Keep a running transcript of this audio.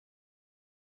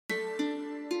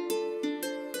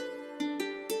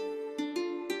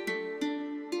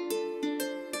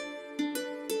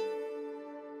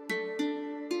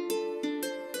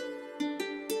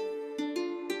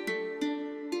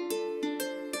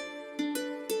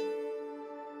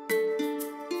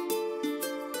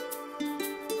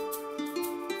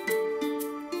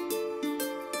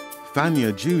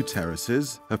Fanya Jew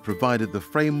terraces have provided the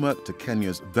framework to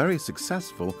Kenya's very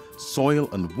successful soil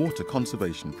and water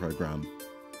conservation program.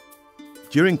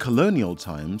 During colonial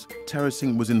times,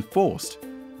 terracing was enforced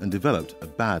and developed a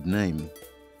bad name.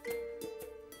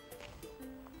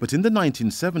 But in the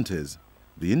 1970s,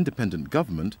 the independent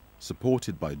government,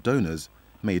 supported by donors,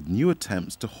 made new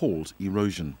attempts to halt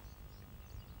erosion.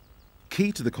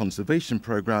 Key to the conservation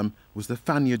program was the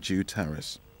Fanya Jew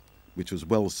terrace, which was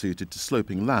well suited to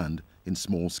sloping land in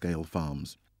small-scale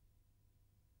farms.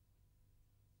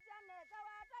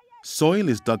 Soil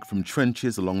is dug from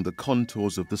trenches along the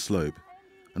contours of the slope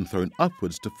and thrown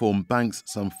upwards to form banks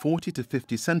some 40 to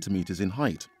 50 centimetres in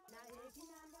height.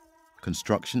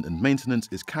 Construction and maintenance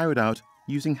is carried out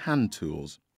using hand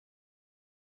tools.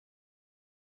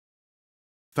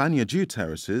 Fanya Jew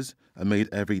terraces are made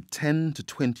every 10 to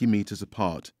 20 metres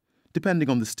apart, depending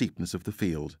on the steepness of the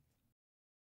field.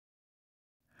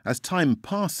 As time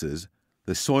passes,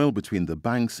 the soil between the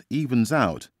banks evens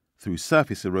out through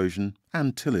surface erosion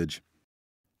and tillage.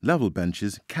 Level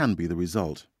benches can be the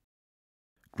result.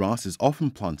 Grass is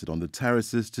often planted on the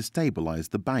terraces to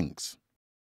stabilise the banks.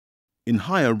 In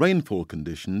higher rainfall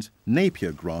conditions,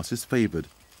 napier grass is favoured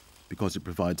because it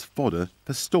provides fodder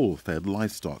for stall-fed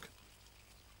livestock.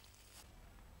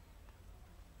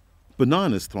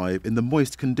 Bananas thrive in the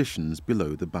moist conditions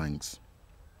below the banks.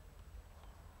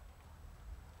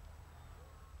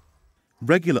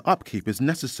 Regular upkeep is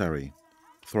necessary,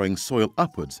 throwing soil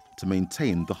upwards to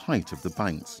maintain the height of the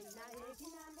banks.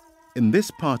 In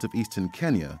this part of eastern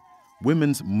Kenya,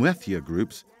 women's Mwethia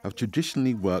groups have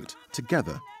traditionally worked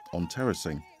together on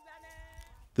terracing.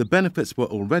 The benefits were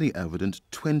already evident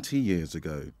 20 years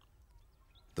ago.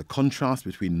 The contrast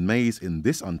between maize in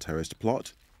this unterraced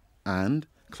plot and,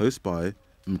 close by,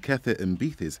 Mkethe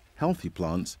Mbithi's healthy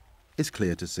plants is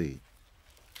clear to see.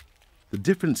 The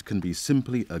difference can be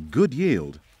simply a good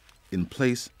yield in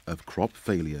place of crop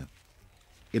failure.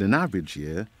 In an average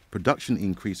year, production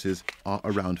increases are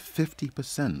around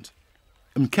 50%.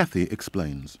 Mkethe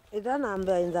explains.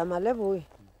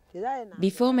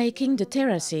 Before making the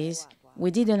terraces, we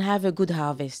didn't have a good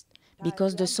harvest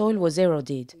because the soil was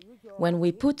eroded. When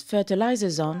we put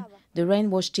fertilizers on, the rain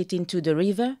washed it into the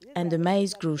river and the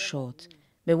maize grew short.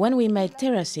 But when we made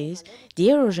terraces, the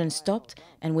erosion stopped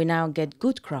and we now get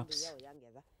good crops.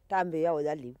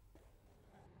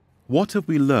 What have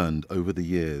we learned over the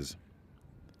years?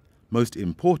 Most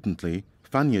importantly,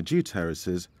 Fanya Jew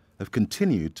terraces have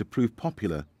continued to prove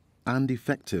popular and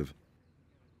effective.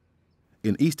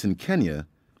 In eastern Kenya,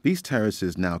 these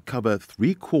terraces now cover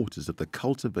 3/4 of the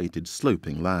cultivated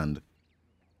sloping land.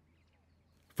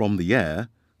 From the air,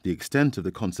 the extent of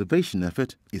the conservation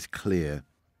effort is clear.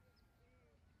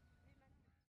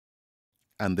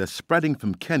 And they're spreading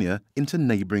from Kenya into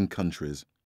neighbouring countries.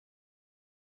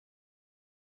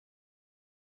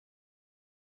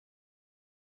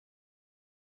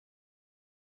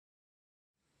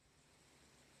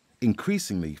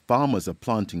 Increasingly, farmers are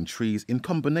planting trees in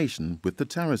combination with the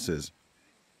terraces.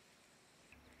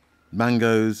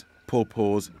 Mangoes,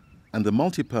 pawpaws, and the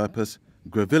multi-purpose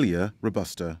Grevillea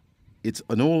robusta. It's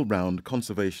an all-round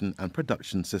conservation and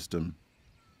production system.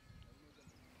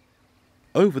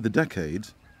 Over the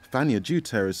decades, Fanya Jew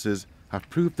terraces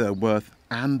have proved their worth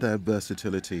and their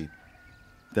versatility.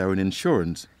 They're an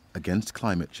insurance against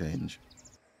climate change.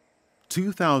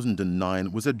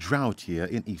 2009 was a drought year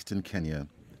in eastern Kenya,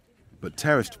 but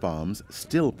terraced farms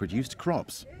still produced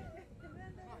crops.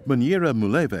 Munira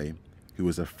Muleve, who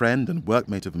was a friend and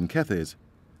workmate of Mkethe's,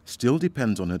 still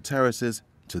depends on her terraces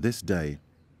to this day.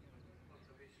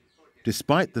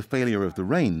 Despite the failure of the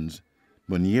rains,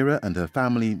 Munira and her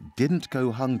family didn't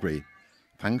go hungry,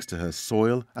 thanks to her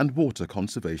soil and water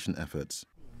conservation efforts.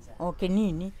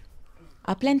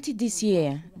 I planted this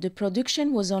year. The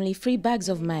production was only 3 bags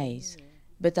of maize,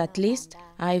 but at least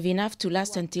I have enough to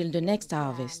last until the next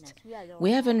harvest.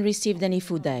 We haven't received any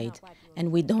food aid,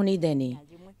 and we don't need any,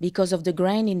 because of the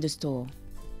grain in the store.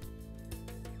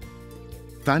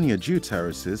 Fanya Jew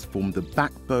terraces form the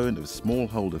backbone of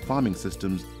smallholder farming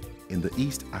systems in the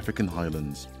East African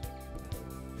highlands.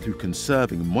 Through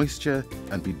conserving moisture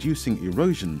and reducing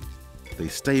erosion, they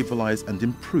stabilize and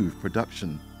improve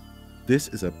production. This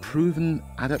is a proven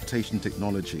adaptation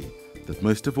technology that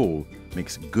most of all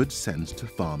makes good sense to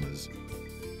farmers.